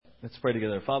Let's pray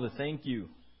together. Father, thank you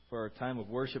for our time of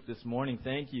worship this morning.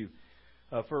 Thank you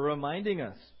for reminding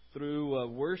us through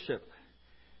worship,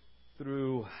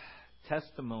 through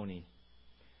testimony,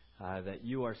 that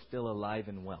you are still alive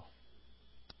and well.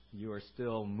 You are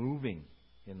still moving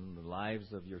in the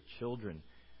lives of your children.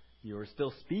 You are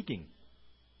still speaking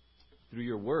through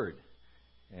your word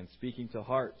and speaking to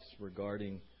hearts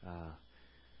regarding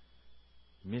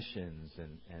missions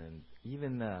and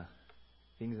even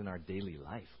things in our daily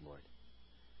life, Lord.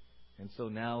 And so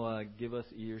now give us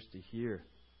ears to hear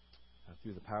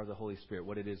through the power of the Holy Spirit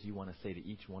what it is you want to say to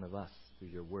each one of us through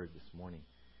your word this morning.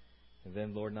 And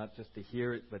then, Lord, not just to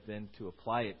hear it, but then to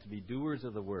apply it, to be doers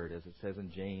of the word, as it says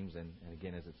in James, and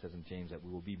again as it says in James, that we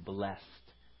will be blessed.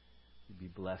 We'll be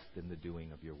blessed in the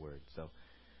doing of your word. So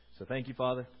thank you,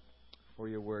 Father, for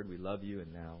your word. We love you,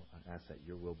 and now I ask that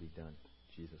your will be done.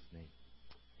 In Jesus' name,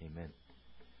 amen.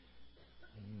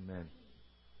 Amen.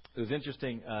 It was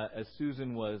interesting, as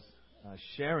Susan was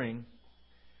sharing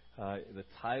the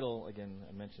title, again,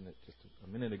 I mentioned it just a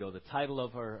minute ago, the title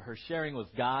of her sharing was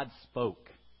God Spoke,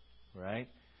 right?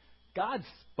 God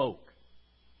spoke.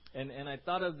 And I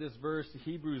thought of this verse,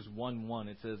 Hebrews 1:1.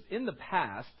 It says, in the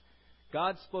past,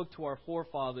 God spoke to our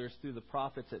forefathers through the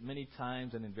prophets at many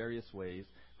times and in various ways.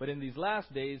 But in these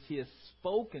last days, He has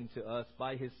spoken to us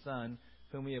by His Son,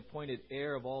 whom He appointed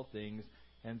heir of all things,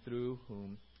 and through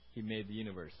whom He made the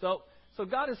universe. So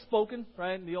God has spoken,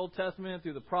 right, in the Old Testament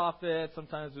through the prophets.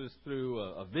 Sometimes it was through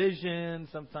a vision,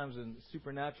 sometimes in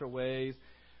supernatural ways.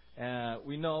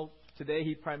 We know today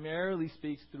He primarily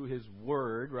speaks through His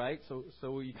Word, right?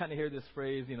 So you kind of hear this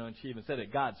phrase, and she even said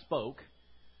it, God spoke,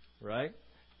 right?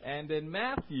 And in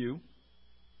Matthew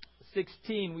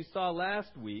 16, we saw last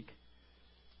week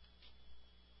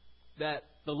that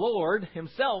the Lord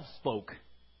Himself spoke.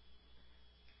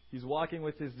 He's walking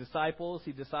with His disciples.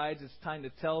 He decides it's time to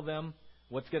tell them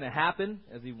what's going to happen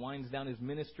as He winds down His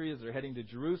ministry as they're heading to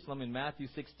Jerusalem. In Matthew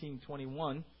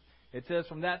 16:21, it says,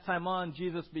 from that time on,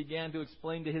 Jesus began to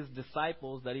explain to His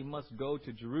disciples that He must go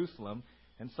to Jerusalem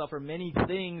and suffer many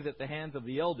things at the hands of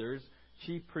the elders,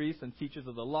 chief priests, and teachers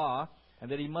of the law,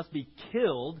 and that He must be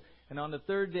killed and on the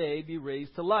third day be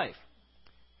raised to life.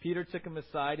 Peter took Him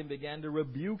aside and began to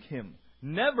rebuke Him.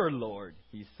 Never, Lord,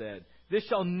 he said. This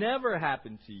shall never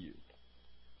happen to you.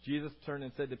 Jesus turned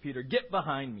and said to Peter, get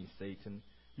behind me, Satan.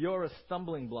 You're a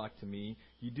stumbling block to me.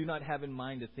 You do not have in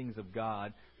mind the things of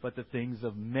God, but the things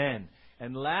of men.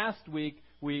 And last week,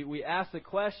 we asked the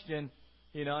question,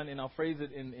 and I'll phrase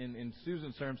it in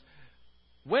Susan's terms.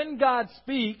 When God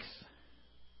speaks,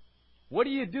 what do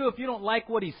you do if you don't like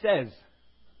what He says?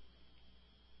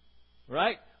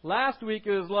 Right? Last week,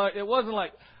 it wasn't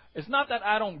like, it's not that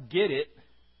I don't get it.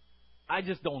 I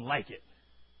just don't like it.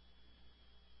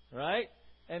 Right?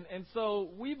 And so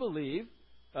we believe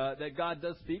that God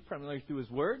does speak primarily through His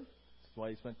Word. That's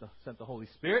why He sent the Holy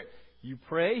Spirit. You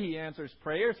pray, He answers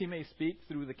prayers. He may speak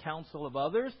through the counsel of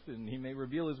others, and He may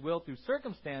reveal His will through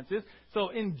circumstances. So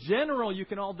in general, you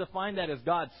can all define that as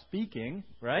God speaking,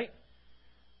 right?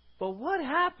 But what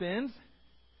happens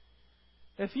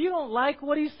if you don't like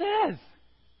what He says?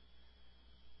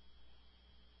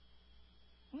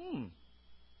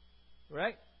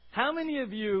 Right? How many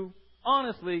of you,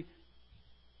 honestly,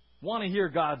 want to hear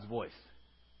God's voice?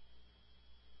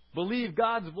 Believe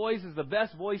God's voice is the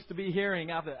best voice to be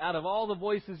hearing out of all the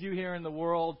voices you hear in the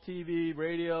world, TV,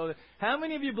 radio. How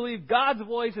many of you believe God's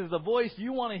voice is the voice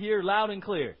you want to hear loud and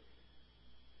clear?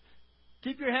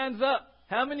 Keep your hands up.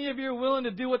 How many of you are willing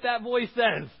to do what that voice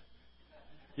says?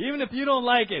 Even if you don't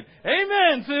like it.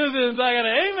 Amen, Susan. I got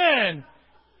an amen.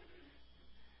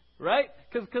 Right?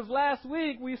 Because last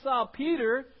week we saw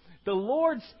Peter, the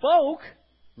Lord spoke,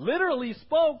 literally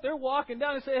spoke. They're walking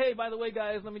down and say, hey, by the way,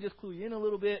 guys, let me just clue you in a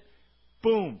little bit.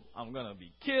 Boom. I'm going to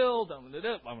be killed. I'm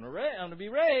going to be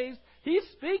raised. He's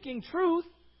speaking truth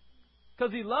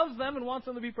because He loves them and wants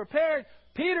them to be prepared.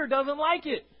 Peter doesn't like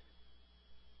it.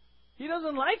 He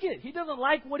doesn't like it. He doesn't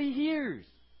like what he hears.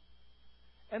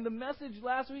 And the message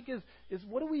last week is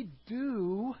what do we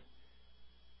do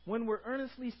when we're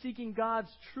earnestly seeking God's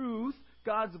truth,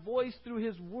 God's voice through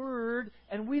His Word,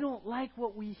 and we don't like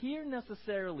what we hear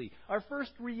necessarily? Our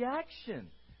first reaction,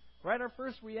 right? Our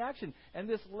first reaction. And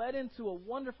this led into a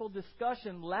wonderful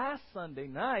discussion last Sunday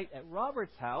night at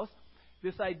Robert's house.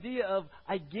 This idea of,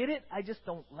 I get it, I just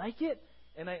don't like it.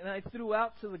 And I threw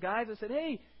out to the guys, I said,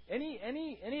 hey,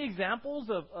 any examples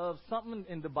of something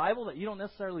in the Bible that you don't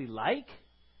necessarily like?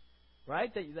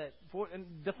 Right?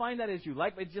 And define that as you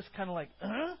like, but just kind of like,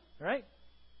 right?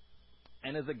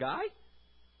 And as a guy,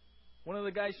 one of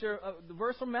the guys shared the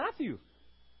verse from Matthew.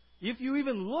 If you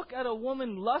even look at a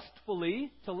woman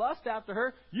lustfully, to lust after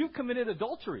her, you've committed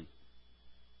adultery.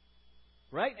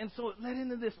 Right? And so it led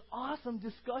into this awesome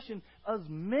discussion as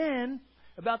men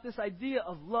about this idea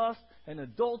of lust and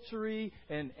adultery.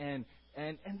 And then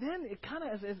it kind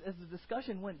of, as the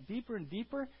discussion went deeper and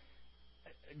deeper,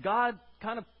 God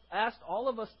kind of asked all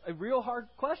of us a real hard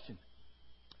question.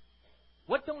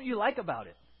 What don't you like about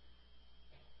it?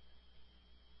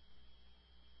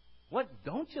 What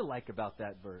don't you like about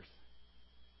that verse?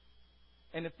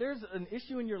 And if there's an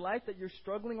issue in your life that you're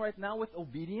struggling right now with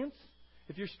obedience,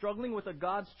 if you're struggling with a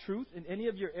God's truth in any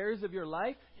of your areas of your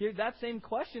life, here that same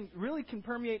question really can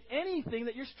permeate anything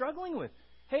that you're struggling with.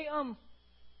 Hey,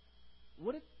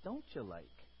 what don't you like?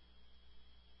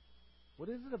 What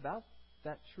is it about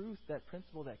that truth, that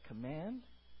principle, that command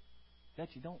that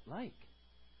you don't like?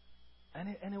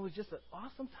 And it was just an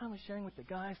awesome time of sharing with the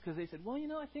guys, because they said, well,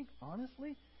 I think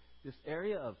honestly, this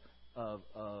area of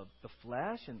the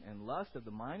flesh and lust of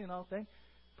the mind and all that thing,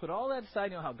 put all that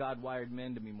aside, how God wired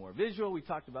men to be more visual. We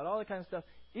talked about all that kind of stuff.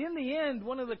 In the end,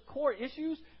 one of the core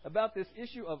issues about this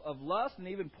issue of lust and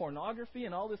even pornography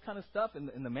and all this kind of stuff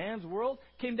in the man's world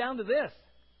came down to this.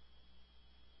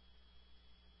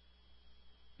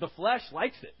 The flesh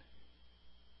likes it.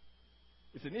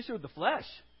 It's an issue with the flesh.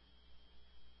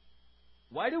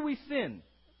 Why do we sin?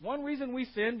 One reason we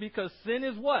sin, because sin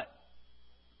is what?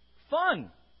 Fun,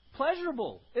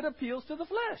 pleasurable. It appeals to the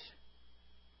flesh.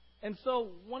 And so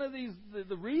one of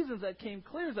the reasons that came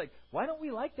clear is like, why don't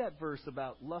we like that verse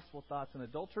about lustful thoughts and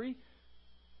adultery?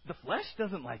 The flesh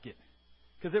doesn't like it,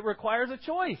 because it requires a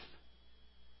choice.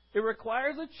 It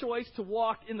requires a choice to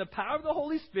walk in the power of the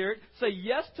Holy Spirit, say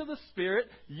yes to the Spirit,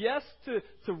 yes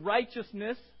to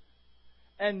righteousness,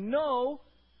 and no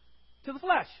to the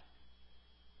flesh.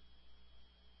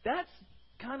 That's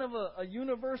kind of a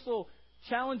universal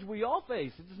challenge we all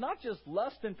face. It's not just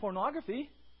lust and pornography.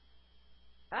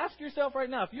 Ask yourself right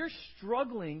now, if you're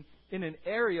struggling in an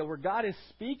area where God is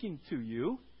speaking to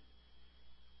you,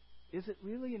 is it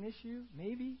really an issue?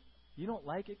 Maybe you don't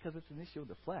like it because it's an issue of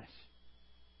the flesh.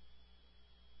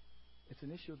 It's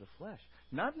an issue of the flesh.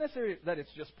 Not necessarily that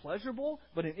it's just pleasurable,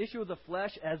 but an issue of the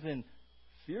flesh as in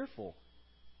fearful.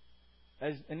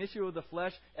 As an issue of the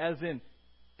flesh as in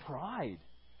pride.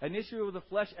 An issue of the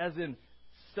flesh as in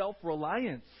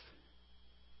self-reliance.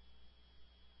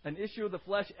 An issue of the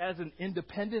flesh as in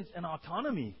independence and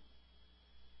autonomy.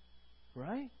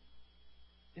 Right?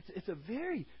 It's a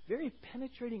very, very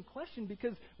penetrating question,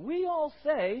 because we all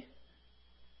say,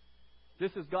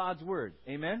 this is God's Word.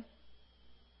 Amen?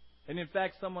 And in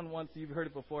fact, someone once, you've heard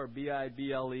it before,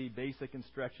 BIBLE, basic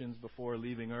instructions before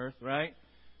leaving earth, right?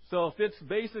 So if it's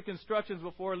basic instructions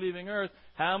before leaving earth,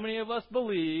 how many of us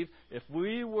believe if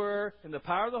we were in the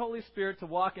power of the Holy Spirit to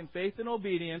walk in faith and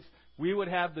obedience, we would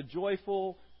have the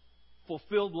joyful,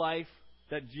 fulfilled life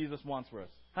that Jesus wants for us?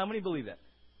 How many believe that?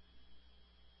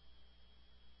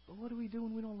 But what do we do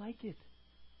when we don't like it?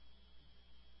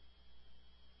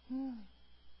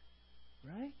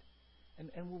 Right?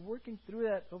 And we're working through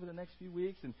that over the next few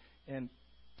weeks. And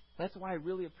that's why I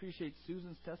really appreciate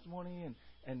Susan's testimony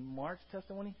and Mark's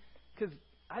testimony. Because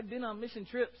I've been on mission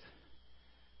trips.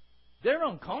 They're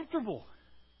uncomfortable.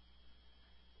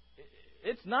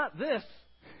 It's not this.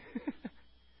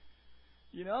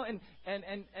 And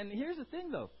here's the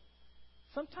thing, though.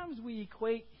 Sometimes we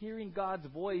equate hearing God's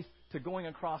voice to going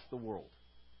across the world.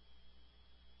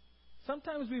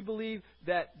 Sometimes we believe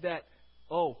that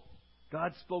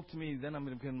God spoke to me, then I'm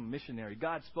going to become a missionary.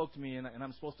 God spoke to me, and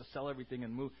I'm supposed to sell everything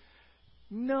and move.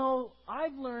 No,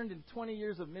 I've learned in 20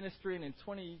 years of ministry and in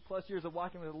 20 plus years of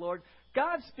walking with the Lord,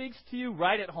 God speaks to you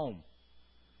right at home.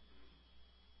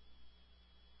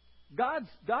 God's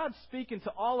speaking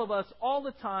to all of us all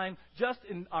the time, just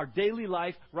in our daily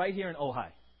life right here in Ojai.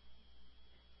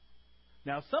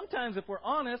 Now, sometimes if we're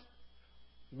honest,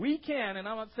 we can, and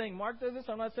I'm not saying Mark does this,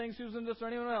 I'm not saying Susan does this or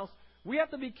anyone else, we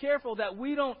have to be careful that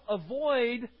we don't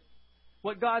avoid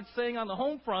what God's saying on the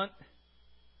home front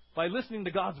by listening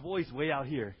to God's voice way out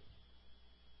here.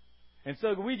 And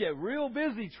so we get real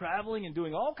busy traveling and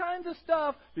doing all kinds of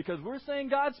stuff because we're saying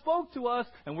God spoke to us,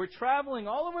 and we're traveling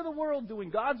all over the world doing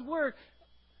God's work.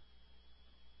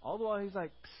 All the while He's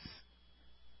like, psst,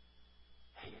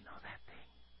 hey, you know that thing?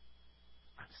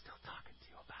 I'm still talking to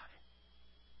you about it.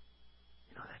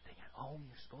 You know that thing at home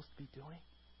you're supposed to be doing?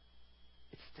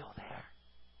 It's still there.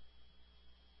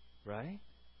 Right?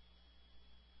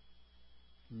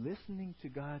 Listening to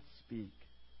God speak,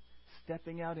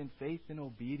 stepping out in faith and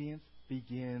obedience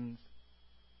begins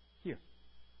here.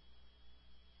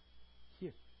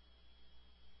 Here.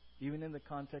 Even in the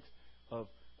context of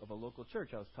a local church,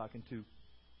 I was talking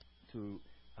to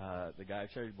The guy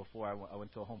I've shared before, I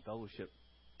went to a home fellowship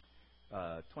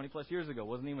 20 plus years ago.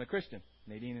 Wasn't even a Christian.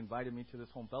 Nadine invited me to this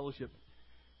home fellowship,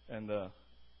 and the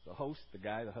host, the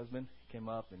guy, the husband, came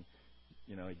up and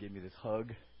he gave me this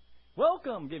hug.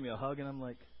 Welcome, gave me a hug, and I'm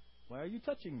like, why are you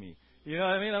touching me? You know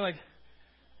what I mean? I'm like,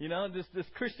 this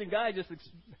Christian guy just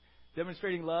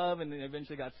demonstrating love, and then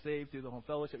eventually got saved through the home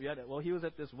fellowship. Well, he was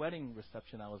at this wedding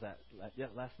reception I was at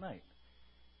last night,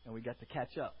 and we got to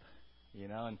catch up,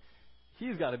 and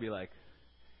he's got to be like,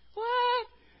 what?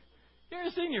 You're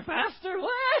a senior pastor?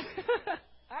 What?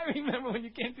 I remember when you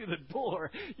came through the door,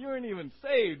 you weren't even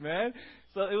saved, man.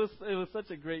 So it was such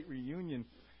a great reunion,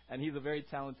 and he's a very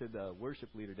talented worship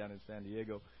leader down in San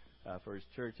Diego for his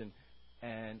church,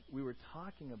 and we were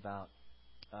talking about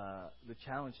the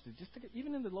challenge to get,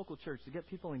 even in the local church, to get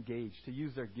people engaged, to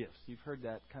use their gifts. You've heard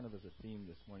that kind of as a theme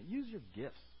this morning. Use your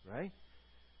gifts, right?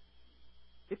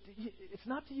 It's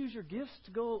not to use your gifts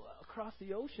to go across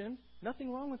the ocean.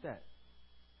 Nothing wrong with that.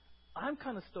 I'm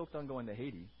kind of stoked on going to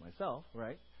Haiti myself,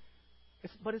 right?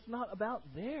 But it's not about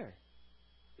there.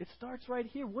 It starts right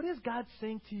here. What is God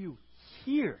saying to you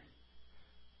here,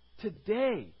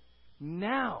 today,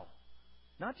 now?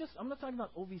 Not just, I'm not talking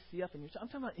about OVCF I'm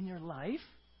talking about in your life.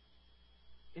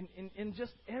 In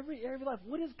just every area of life.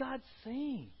 What is God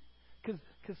saying?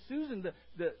 Because Susan,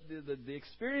 the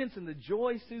experience and the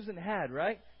joy Susan had,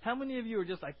 right? How many of you are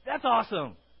just like, that's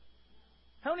awesome?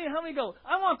 How many go,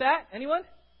 I want that? Anyone?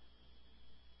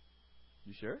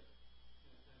 You sure?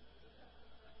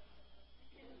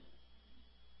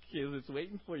 Because it's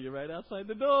waiting for you right outside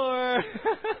the door.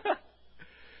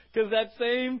 Because that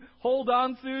same, hold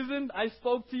on, Susan, I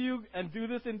spoke to you and do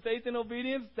this in faith and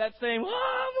obedience, that same,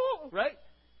 right?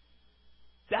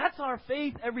 That's our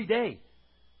faith every day.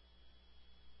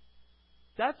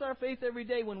 That's our faith every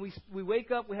day. When we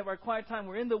wake up, we have our quiet time,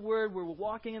 we're in the Word, we're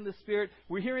walking in the Spirit,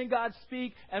 we're hearing God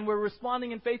speak, and we're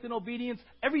responding in faith and obedience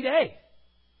every day.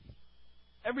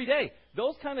 Every day.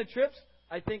 Those kind of trips,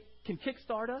 I think, can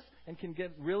kickstart us and can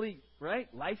get really, right,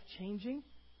 life-changing.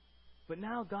 But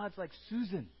now God's like,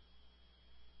 Susan,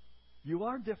 you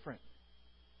are different.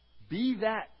 Be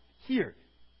that here.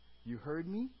 You heard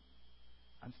me?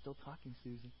 I'm still talking,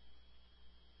 Susan.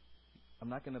 I'm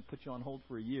not going to put you on hold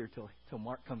for a year till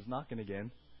Mark comes knocking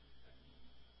again.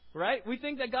 Right? We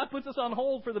think that God puts us on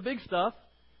hold for the big stuff.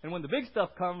 And when the big stuff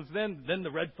comes, then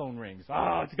the red phone rings.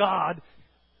 Oh, it's God.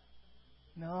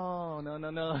 No.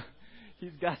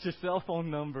 He's got your cell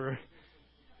phone number.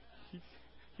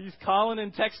 He's calling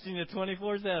and texting you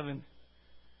 24/7.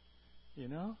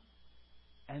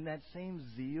 And that same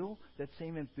zeal, that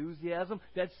same enthusiasm,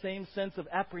 that same sense of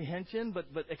apprehension, but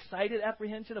excited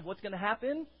apprehension of what's going to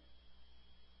happen,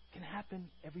 can happen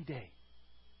every day.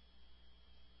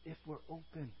 If we're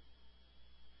open.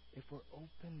 If we're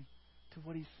open to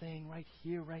what He's saying right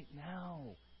here, right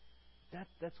now.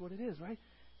 That's what it is, right?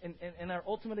 And our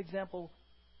ultimate example,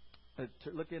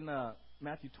 look in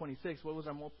Matthew 26. What was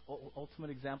our ultimate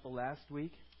example last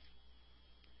week?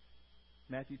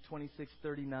 Matthew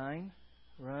 26:39,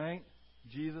 right?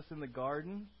 Jesus in the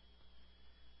garden.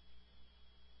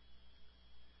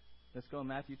 Let's go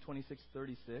Matthew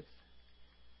 26:36.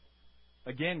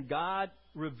 Again, God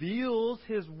reveals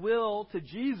His will to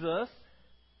Jesus.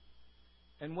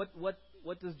 And what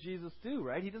does Jesus do,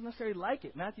 right? He doesn't necessarily like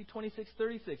it. Matthew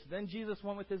 26:36. Then Jesus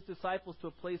went with His disciples to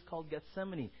a place called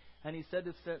Gethsemane. And He said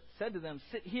to them,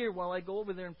 sit here while I go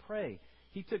over there and pray.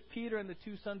 He took Peter and the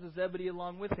two sons of Zebedee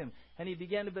along with Him. And He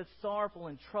began to be sorrowful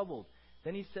and troubled.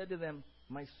 Then He said to them,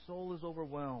 my soul is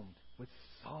overwhelmed with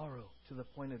sorrow to the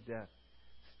point of death.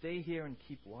 Stay here and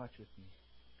keep watch with me.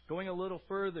 Going a little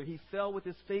further, He fell with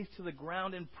His face to the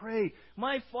ground and prayed,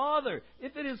 my Father,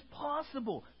 if it is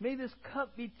possible, may this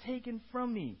cup be taken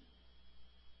from me.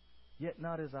 Yet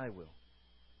not as I will,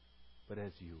 but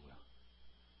as you will.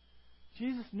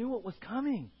 Jesus knew what was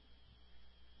coming.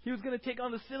 He was going to take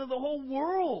on the sin of the whole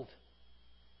world.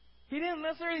 He didn't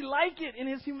necessarily like it in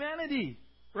His humanity,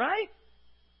 right?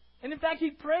 And in fact,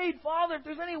 He prayed, Father, if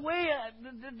there's any way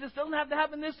this doesn't have to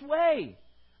happen this way.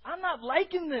 I'm not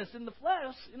liking this in the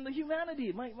flesh, in the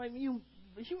humanity.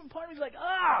 The human part of me is like,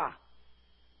 And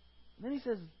then He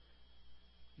says,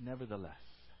 nevertheless,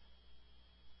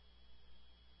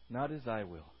 not as I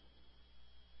will,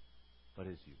 but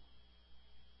as you.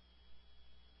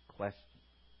 Question.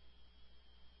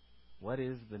 What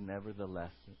is the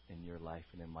nevertheless in your life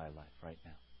and in my life right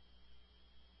now?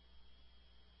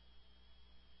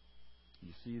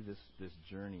 You see this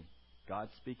journey.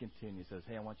 God's speaking to you and He says,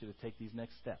 hey, I want you to take these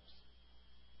next steps.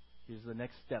 Here's the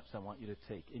next steps I want you to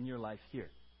take in your life here.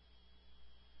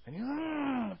 And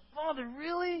you're, Father,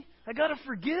 really? I got to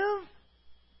forgive?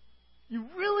 You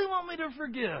really want me to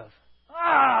forgive?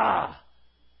 Ah!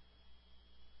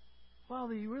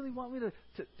 Father, you really want me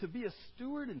to be a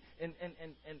steward and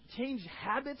change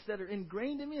habits that are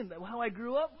ingrained in me and how I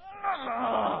grew up?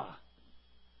 Ah!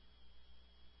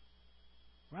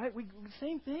 Right?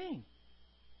 Same thing.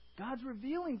 God's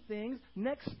revealing things,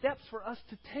 next steps for us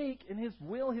to take in His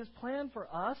will, His plan for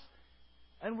us.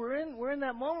 And we're in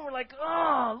that moment, we're like,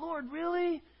 oh, Lord,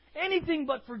 really? Anything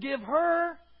but forgive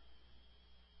her?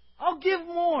 I'll give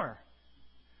more.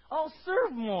 I'll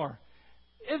serve more.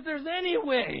 If there's any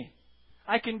way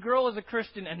I can grow as a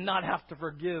Christian and not have to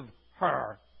forgive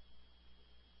her.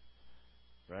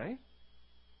 Right?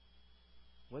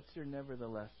 What's your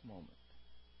nevertheless moment?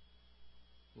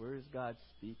 Where is God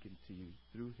speaking to you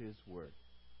through His Word?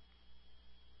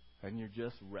 And you're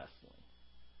just wrestling.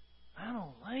 I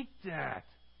don't like that.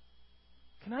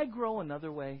 Can I grow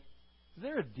another way? Is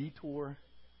there a detour?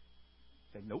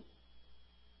 Say, nope.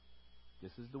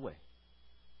 This is the way.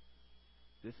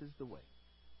 This is the way.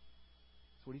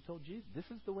 That's what He told Jesus. This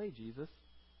is the way, Jesus.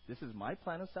 This is my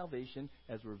plan of salvation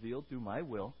as revealed through my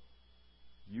will.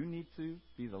 You need to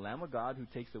be the Lamb of God who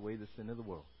takes away the sin of the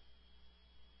world.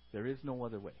 There is no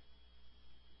other way.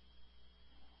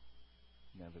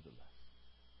 Nevertheless.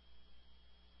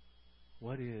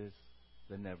 What is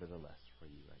the nevertheless for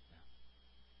you right now?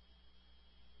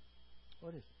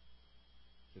 What is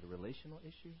it? Is it a relational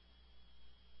issue?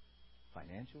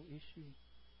 Financial issue?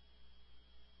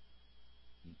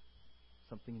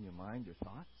 Something in your mind, your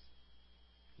thoughts?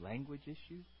 Language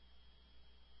issue?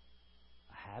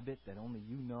 A habit that only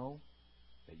you know,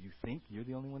 that you think you're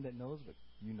the only one that knows, but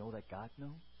you know that God knows?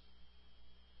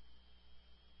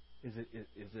 Is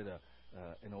it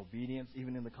an obedience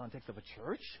even in the context of a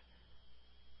church?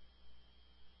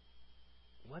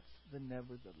 What's the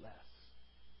nevertheless?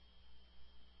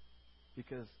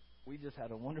 Because we just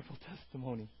had a wonderful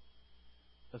testimony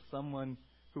of someone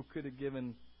who could have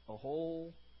given a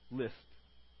whole list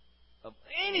of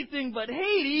anything but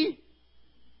Haiti.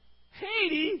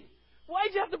 Haiti?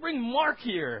 Why'd you have to bring Mark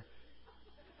here?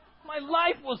 My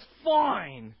life was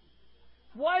fine.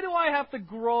 Why do I have to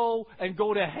grow and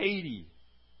go to Haiti?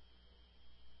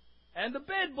 And the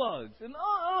bed bugs. And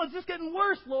it's just getting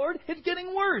worse, Lord. It's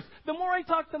getting worse. The more I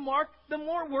talk to Mark, the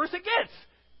more worse it gets.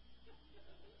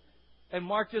 And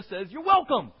Mark just says, you're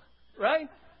welcome. Right?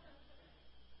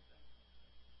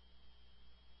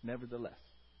 Nevertheless.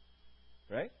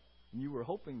 Right? And you were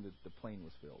hoping that the plane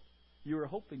was filled. You were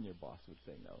hoping your boss would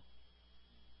say no.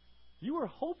 You were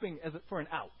hoping for an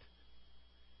out.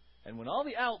 And when all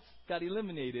the outs got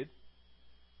eliminated,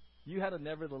 you had a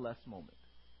nevertheless moment.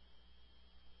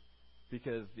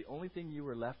 Because the only thing you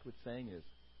were left with saying is,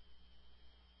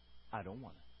 I don't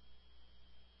want it.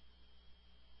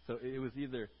 So it was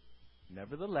either,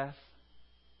 nevertheless,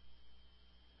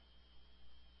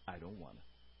 I don't want it.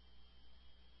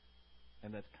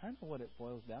 And that's kind of what it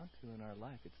boils down to in our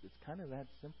life. It's kind of that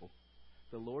simple.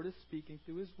 The Lord is speaking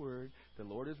through His Word. The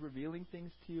Lord is revealing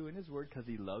things to you in His Word because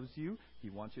He loves you. He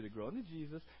wants you to grow into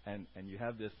Jesus. And you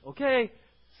have this, okay,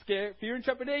 scare, fear and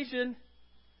trepidation.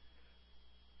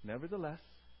 Nevertheless,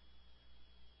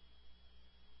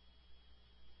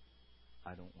 I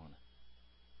don't want it.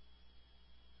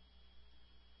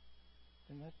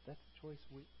 And that's a choice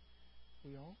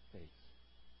we all face.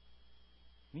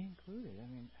 Me included. I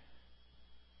mean,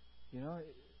 you know,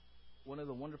 one of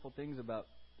the wonderful things about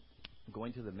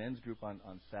going to the men's group on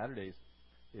Saturdays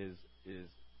is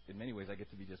in many ways I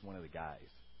get to be just one of the guys.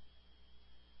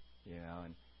 You know,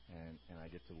 and I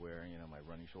get to wear, you know, my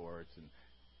running shorts and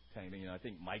kind of thing. You know, I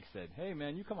think Mike said, hey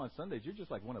man, you come on Sundays, you're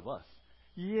just like one of us.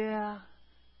 Yeah.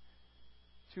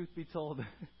 Truth be told,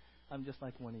 I'm just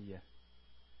like one of you.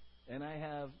 And I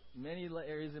have many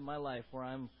areas in my life where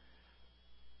I'm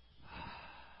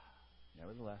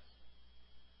nevertheless,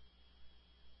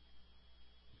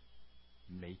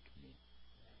 make me.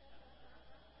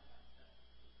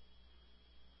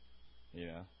 You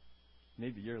know?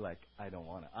 Maybe you're like, I don't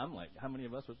want to. I'm like, how many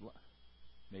of us would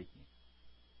make me?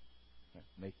 Right?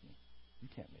 Make me. You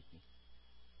can't make me.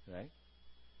 Right?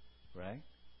 Right?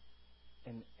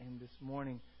 And this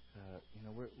morning, you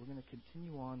know, we're going to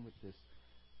continue on with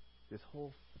this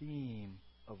whole theme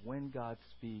of when God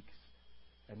speaks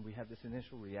and we have this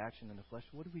initial reaction in the flesh.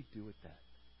 What do we do with that?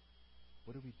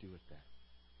 What do we do with that?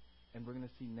 And we're going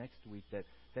to see next week that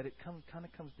it kind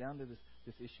of comes down to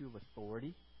this issue of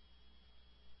authority.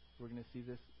 We're going to see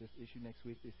this issue next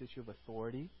week, this issue of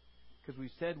authority. Because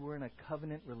we said we're in a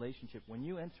covenant relationship. When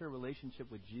you enter a relationship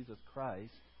with Jesus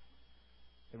Christ,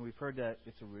 and we've heard that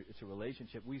it's a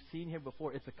relationship. We've seen here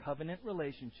before it's a covenant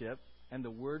relationship. And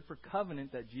the word for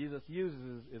covenant that Jesus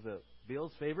uses is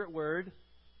Bill's favorite word,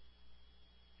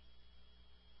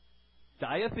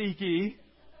 Diatheke.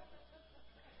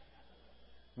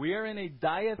 We are in a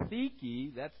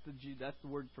diatheke. That's the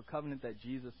word for covenant that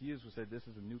Jesus used. We said, this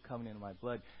is a new covenant in my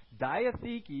blood.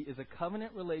 Diatheke is a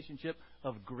covenant relationship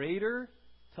of greater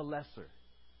to lesser.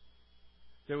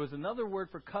 There was another word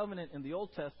for covenant in the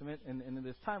Old Testament, and in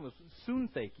this time was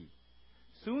suntheke.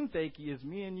 Suntheke is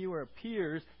me and you are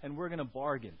peers, and we're going to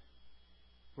bargain.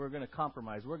 We're going to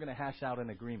compromise. We're going to hash out an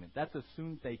agreement. That's a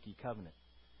suntheke covenant.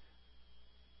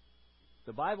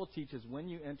 The Bible teaches when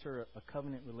you enter a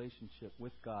covenant relationship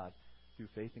with God through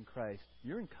faith in Christ,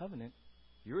 you're in covenant.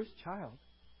 You're His child.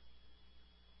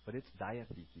 But it's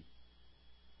diatheke.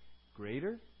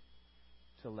 Greater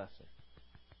to lesser.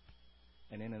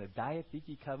 And in a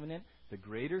diatheke covenant, the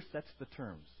greater sets the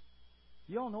terms.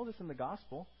 You all know this in the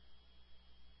gospel.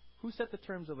 Who set the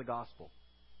terms of the gospel?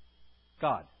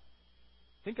 God.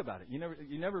 Think about it.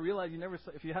 You never realize,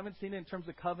 if you haven't seen it in terms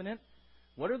of covenant,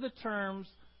 what are the terms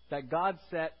that God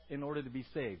set in order to be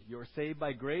saved? You are saved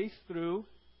by grace through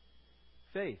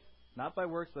faith, not by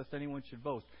works, lest anyone should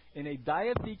boast. In a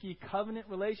diatheke covenant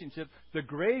relationship, the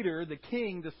greater, the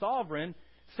king, the sovereign,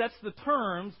 sets the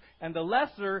terms, and the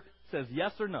lesser says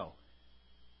yes or no.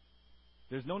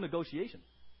 There's no negotiation.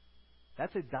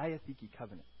 That's a diatheke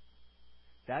covenant.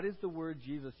 That is the word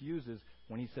Jesus uses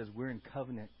when He says we're in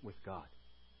covenant with God.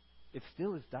 It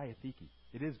still is diatheke.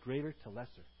 It is greater to lesser.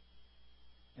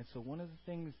 And so one of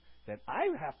the things that I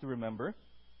have to remember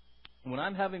when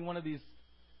I'm having one of these,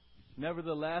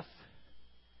 nevertheless,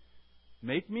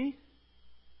 make me,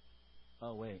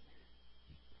 oh wait,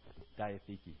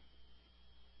 diatheke.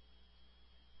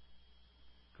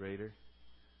 Greater,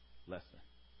 lesser.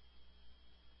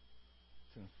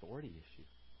 It's an authority issue.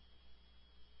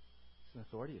 It's an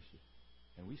authority issue.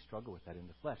 And we struggle with that in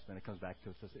the flesh. Then it comes back to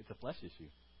it's a flesh issue.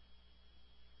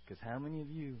 Because how many of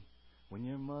you, when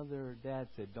your mother or dad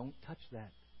said, don't touch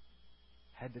that,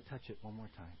 had to touch it one more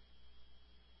time?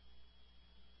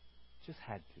 Just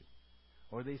had to.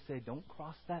 Or they say, don't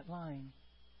cross that line.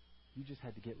 You just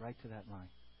had to get right to that line.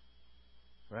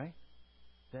 Right?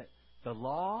 That the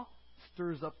law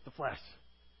stirs up the flesh.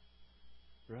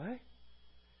 Right?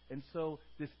 And so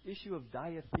this issue of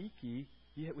diatheke,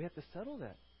 we have to settle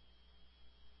that.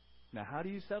 Now, how do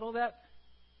you settle that?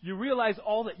 You realize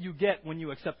all that you get when you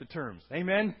accept the terms.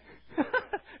 Amen?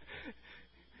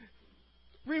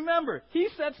 Remember, He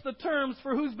sets the terms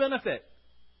for whose benefit?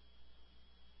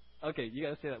 Okay, you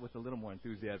got to say that with a little more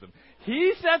enthusiasm.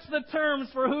 He sets the terms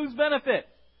for whose benefit?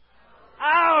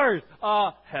 Ours!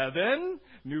 Heaven,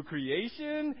 new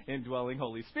creation, indwelling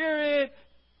Holy Spirit.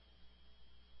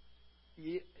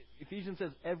 Ephesians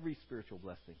says every spiritual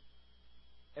blessing,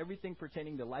 everything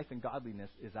pertaining to life and godliness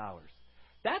is ours.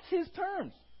 That's His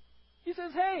terms. He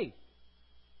says, hey,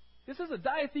 this is a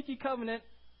diatheke covenant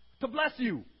to bless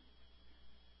you.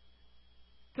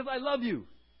 Because I love you.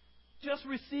 Just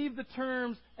receive the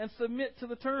terms and submit to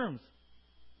the terms.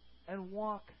 And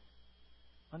walk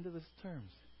under those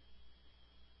terms.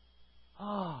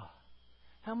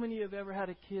 How many have ever had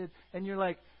a kid and you're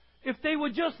like, if they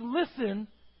would just listen,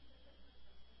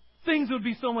 things would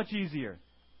be so much easier.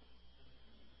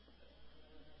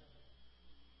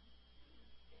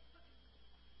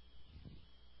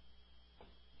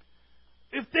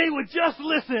 If they would just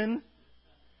listen,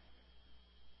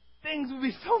 things would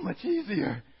be so much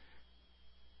easier.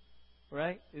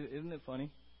 Right? Isn't it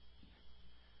funny?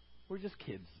 We're just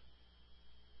kids.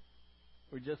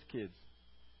 We're just kids.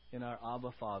 And our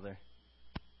Abba Father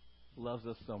loves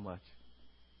us so much.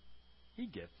 He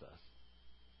gets us.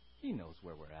 He knows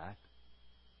where we're at.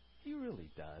 He really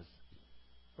does.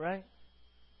 Right?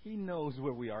 He knows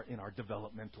where we are in our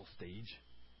developmental stage.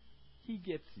 He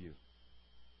gets you.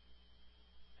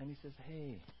 And He says,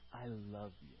 hey, I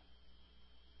love you.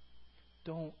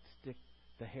 Don't stick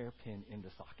the hairpin in the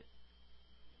socket.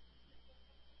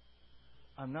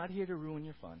 I'm not here to ruin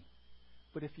your fun.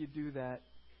 But if you do that,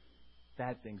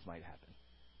 bad things might happen.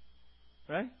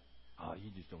 Right? Oh, you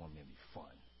just don't want me to be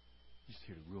fun. You're just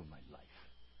here to ruin my life.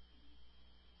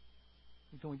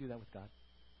 Don't we do that with God?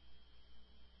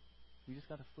 We just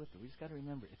got to flip it. We just got to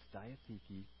remember it's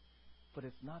diatheke, but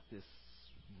it's not this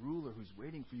ruler who's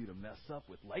waiting for you to mess up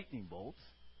with lightning bolts.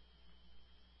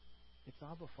 It's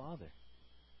Abba Father.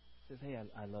 He says, hey,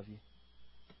 I love you.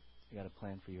 I got a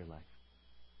plan for your life.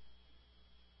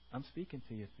 I'm speaking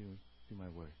to you through my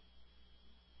word.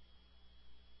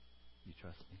 You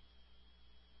trust me?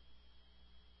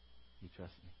 You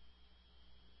trust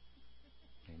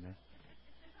me? Amen.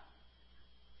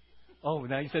 Oh,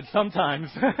 now you said sometimes.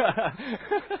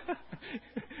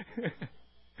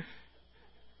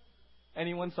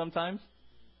 Anyone sometimes?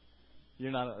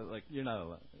 You're not.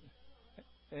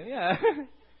 Yeah.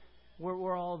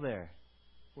 We're all there.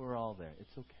 We're all there.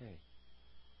 It's okay.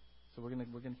 So we're gonna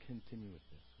continue with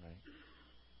this, right?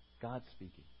 God's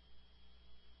speaking.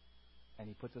 And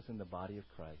He puts us in the body of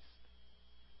Christ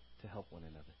to help one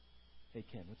another. Hey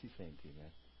Ken, what's he saying to you,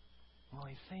 man? Well,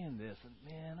 he's saying this,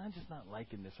 and man, I'm just not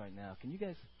liking this right now. Can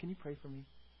you pray for me?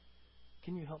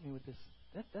 Can you help me with this?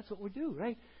 That's what we do,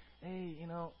 right? Hey,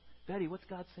 Betty, what's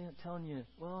God telling you?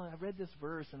 Well, I read this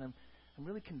verse, and I'm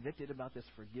really convicted about this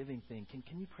forgiving thing.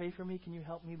 Can you pray for me? Can you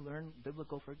help me learn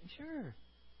biblical forgiveness? Sure.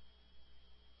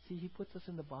 See, He puts us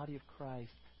in the body of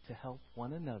Christ to help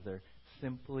one another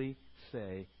simply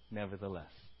say, nevertheless.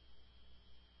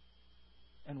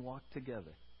 And walk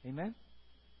together. Amen?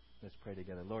 Let's pray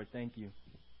together. Lord, thank you.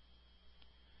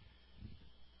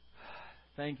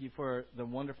 Thank you for the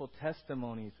wonderful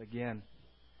testimonies, again,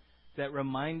 that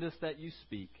remind us that you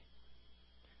speak.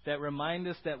 That remind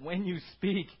us that when you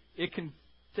speak, it can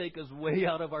take us way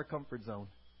out of our comfort zone.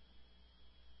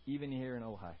 Even here in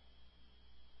Ojai.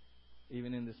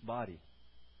 Even in this body.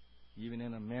 Even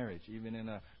in a marriage.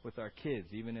 Even with our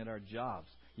kids. Even in our jobs.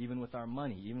 Even with our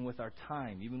money. Even with our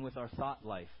time. Even with our thought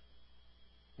life.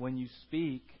 When you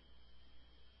speak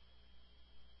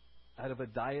out of a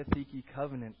diatheke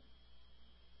covenant,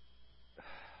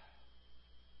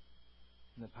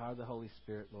 in the power of the Holy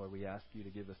Spirit, Lord, we ask you to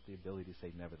give us the ability to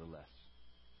say, nevertheless.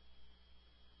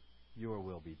 Your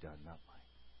will be done, not mine.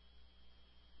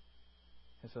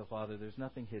 And so, Father, there's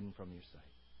nothing hidden from your sight.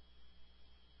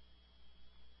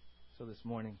 So this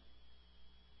morning,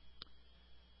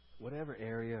 whatever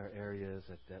area or areas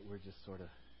that we're just sort of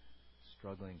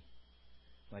struggling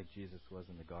like Jesus was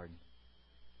in the garden,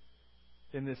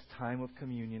 in this time of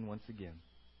communion once again,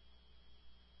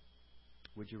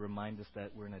 would you remind us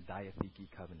that we're in a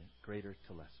diatheke covenant, greater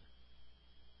to lesser,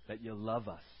 that you love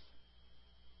us.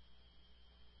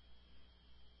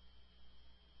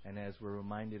 And as we're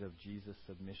reminded of Jesus'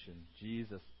 submission,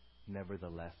 Jesus'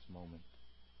 nevertheless moment,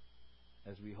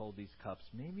 as we hold these cups,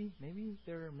 maybe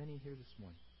there are many here this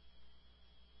morning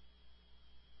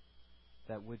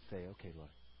that would say, okay, Lord,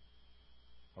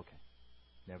 okay,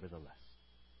 nevertheless.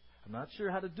 I'm not sure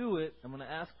how to do it. I'm going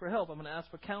to ask for help. I'm going to ask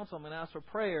for counsel. I'm going to ask for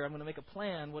prayer. I'm going to make a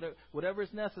plan, whatever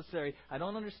is necessary. I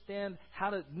don't understand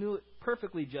how to do it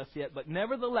perfectly just yet, but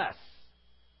nevertheless,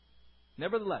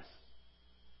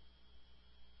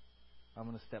 I'm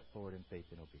going to step forward in faith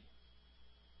and obedience.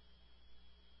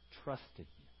 Trusting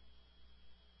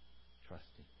you.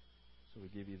 So we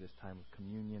give you this time of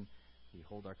communion. We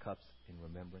hold our cups in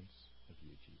remembrance of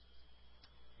you, Jesus.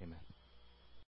 Amen.